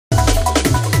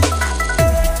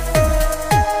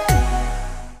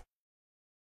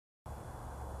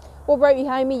Well, right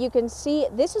behind me, you can see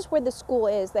this is where the school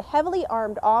is. The heavily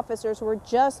armed officers were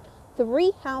just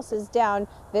 3 houses down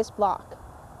this block.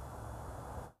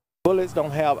 Bullets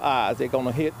don't have eyes. They're going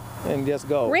to hit and just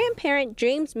go. Grandparent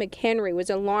James McHenry was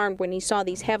alarmed when he saw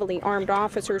these heavily armed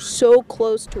officers so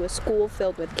close to a school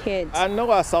filled with kids. I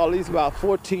know I saw at least about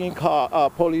 14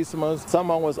 policemen.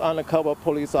 Someone was undercover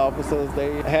police officers.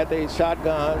 They had their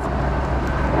shotguns.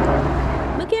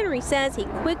 McHenry says he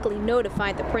quickly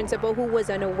notified the principal, who was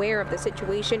unaware of the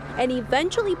situation, and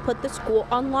eventually put the school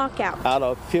on lockout. Out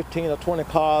of 15 or 20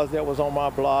 cars that was on my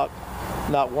block,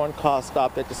 not one car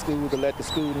stopped at the school to let the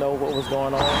school know what was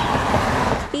going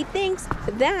on. He thinks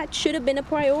that should have been a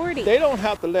priority. They don't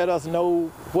have to let us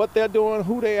know what they're doing,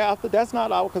 who they're after. That's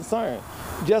not our concern.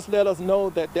 Just let us know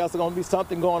that there's going to be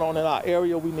something going on in our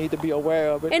area. We need to be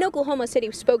aware of it. An Oklahoma City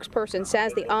spokesperson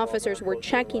says the officers were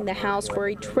checking the house for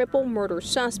a triple murder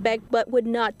suspect, but would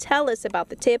not tell us about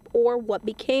the tip or what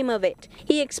became of it.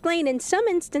 He explained in some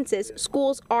instances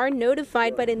schools are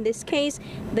notified, but in this case,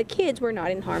 the kids were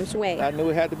not in harm's way. I knew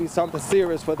it had to be something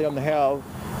serious for them to have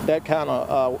that kind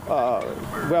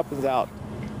of weapons out.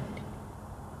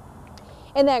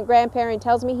 And that grandparent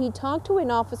tells me he talked to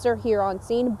an officer here on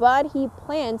scene, but he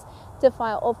plans to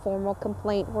file a formal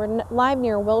complaint. We're live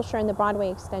near Wilshire in the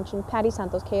Broadway extension. Patty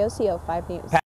Santos, KOCO 5 News.